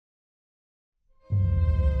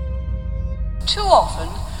Too often,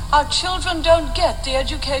 our children don't get the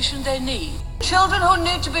education they need. Children who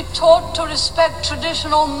need to be taught to respect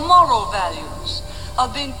traditional moral values are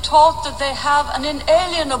being taught that they have an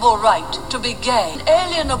inalienable right to be gay.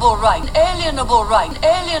 Inalienable right, inalienable right,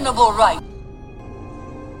 inalienable right.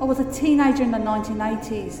 I was a teenager in the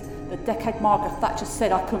 1980s. The decade Margaret Thatcher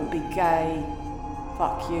said I couldn't be gay.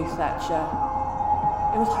 Fuck you, Thatcher.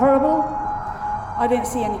 It was horrible. I didn't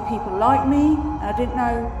see any people like me, and I didn't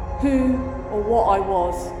know who or what I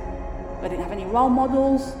was. I didn't have any role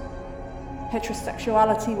models.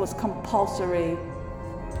 Heterosexuality was compulsory.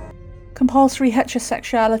 Compulsory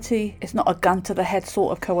heterosexuality is not a gun to the head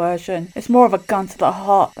sort of coercion. It's more of a gun to the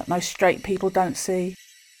heart that most straight people don't see.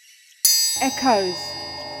 Echoes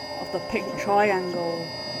of the pink triangle.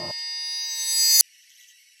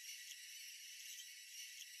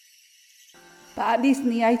 But at least in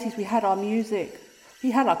the 80s we had our music.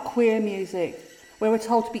 We had our queer music, where we're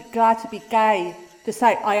told to be glad to be gay, to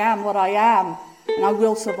say I am what I am, and I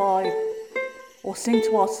will survive. Or sing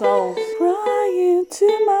to our souls, crying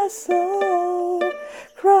to my soul,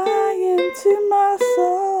 crying to my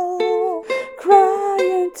soul,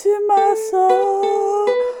 crying to my soul.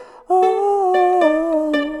 Oh.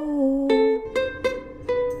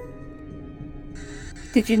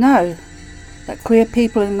 Did you know that queer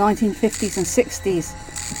people in the 1950s and 60s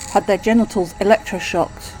had their genitals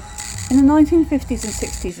electroshocked? In the 1950s and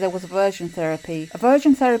 60s there was aversion therapy.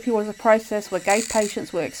 Aversion therapy was a process where gay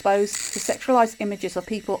patients were exposed to sexualised images of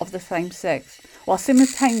people of the same sex, while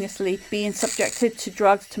simultaneously being subjected to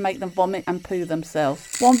drugs to make them vomit and poo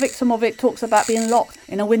themselves. One victim of it talks about being locked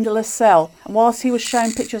in a windowless cell, and whilst he was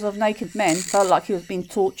shown pictures of naked men, felt like he was being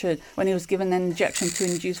tortured when he was given an injection to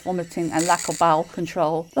induce vomiting and lack of bowel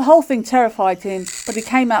control. The whole thing terrified him, but he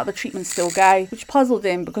came out of the treatment still gay, which puzzled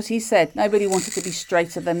him because he said nobody wanted to be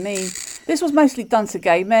straighter than me. This was mostly done to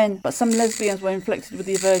gay men, but some lesbians were inflicted with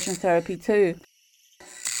the aversion therapy too.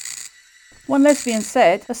 One lesbian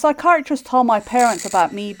said, "A psychiatrist told my parents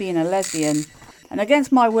about me being a lesbian, and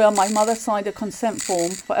against my will my mother signed a consent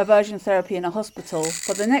form for aversion therapy in a hospital.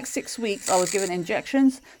 For the next 6 weeks I was given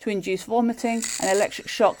injections to induce vomiting and electric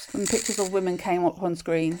shocks when pictures of women came up on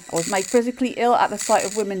screen. I was made physically ill at the sight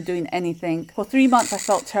of women doing anything. For 3 months I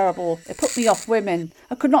felt terrible. It put me off women.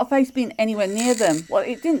 I could not face being anywhere near them. What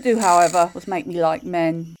it didn't do, however, was make me like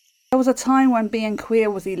men." There was a time when being queer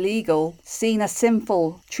was illegal, seen as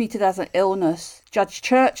sinful, treated as an illness, judged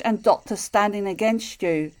church and doctors standing against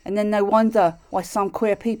you, and then no wonder why some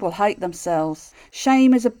queer people hate themselves.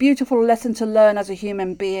 Shame is a beautiful lesson to learn as a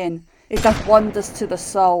human being. It does wonders to the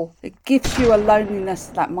soul. It gives you a loneliness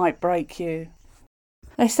that might break you.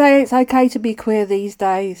 They say it's okay to be queer these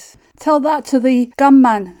days. Tell that to the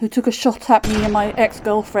gunman who took a shot at me and my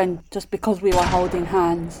ex-girlfriend just because we were holding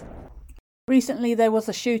hands. Recently there was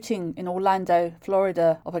a shooting in Orlando,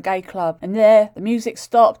 Florida, of a gay club, and there the music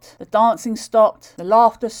stopped, the dancing stopped, the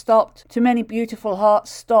laughter stopped, too many beautiful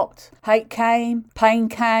hearts stopped. Hate came, pain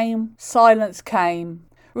came, silence came.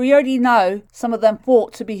 We already know some of them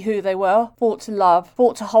fought to be who they were, fought to love,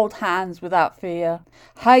 fought to hold hands without fear.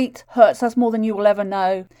 Hate hurts us more than you will ever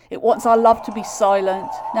know. It wants our love to be silent.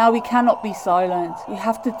 Now we cannot be silent. We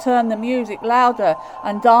have to turn the music louder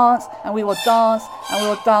and dance, and we will dance, and we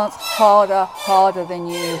will dance harder, harder than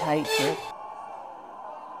you, hatred.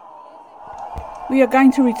 We are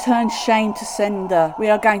going to return shame to sender. We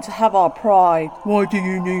are going to have our pride. Why do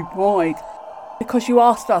you need pride? Because you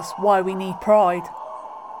asked us why we need pride.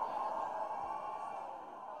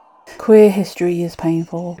 Queer history is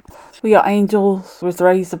painful. We are angels with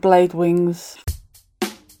razor blade wings.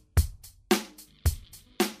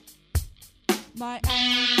 My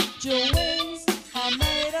angel wings are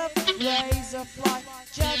made of razor fly,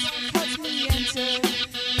 just cut me into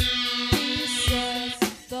pieces.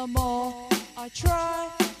 The more I try,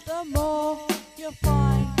 the more you'll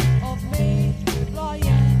find of me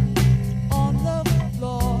lying on the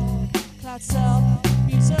floor, clad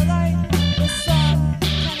self-mutilate. The sun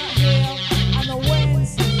cannot heal, and the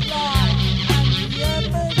winds fly, and the earth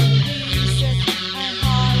releases and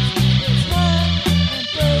hides its hurt and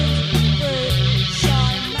bruised,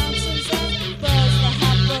 shine mountains and birds that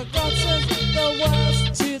have forgotten the words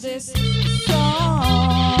to this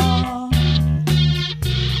song,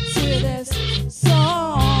 to this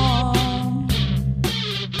song,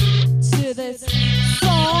 to this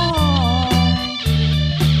song,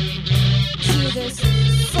 to this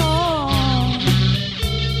song.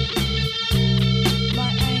 My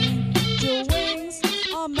angel wings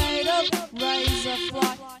are made of razor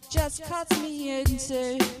fly, just cut me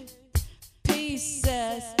into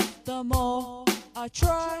pieces. The more I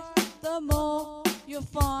try, the more you'll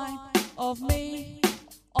find of me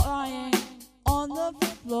lying on the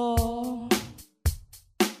floor.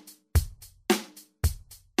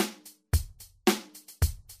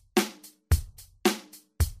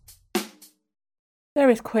 There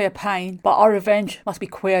is queer pain, but our revenge must be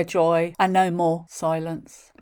queer joy and no more silence.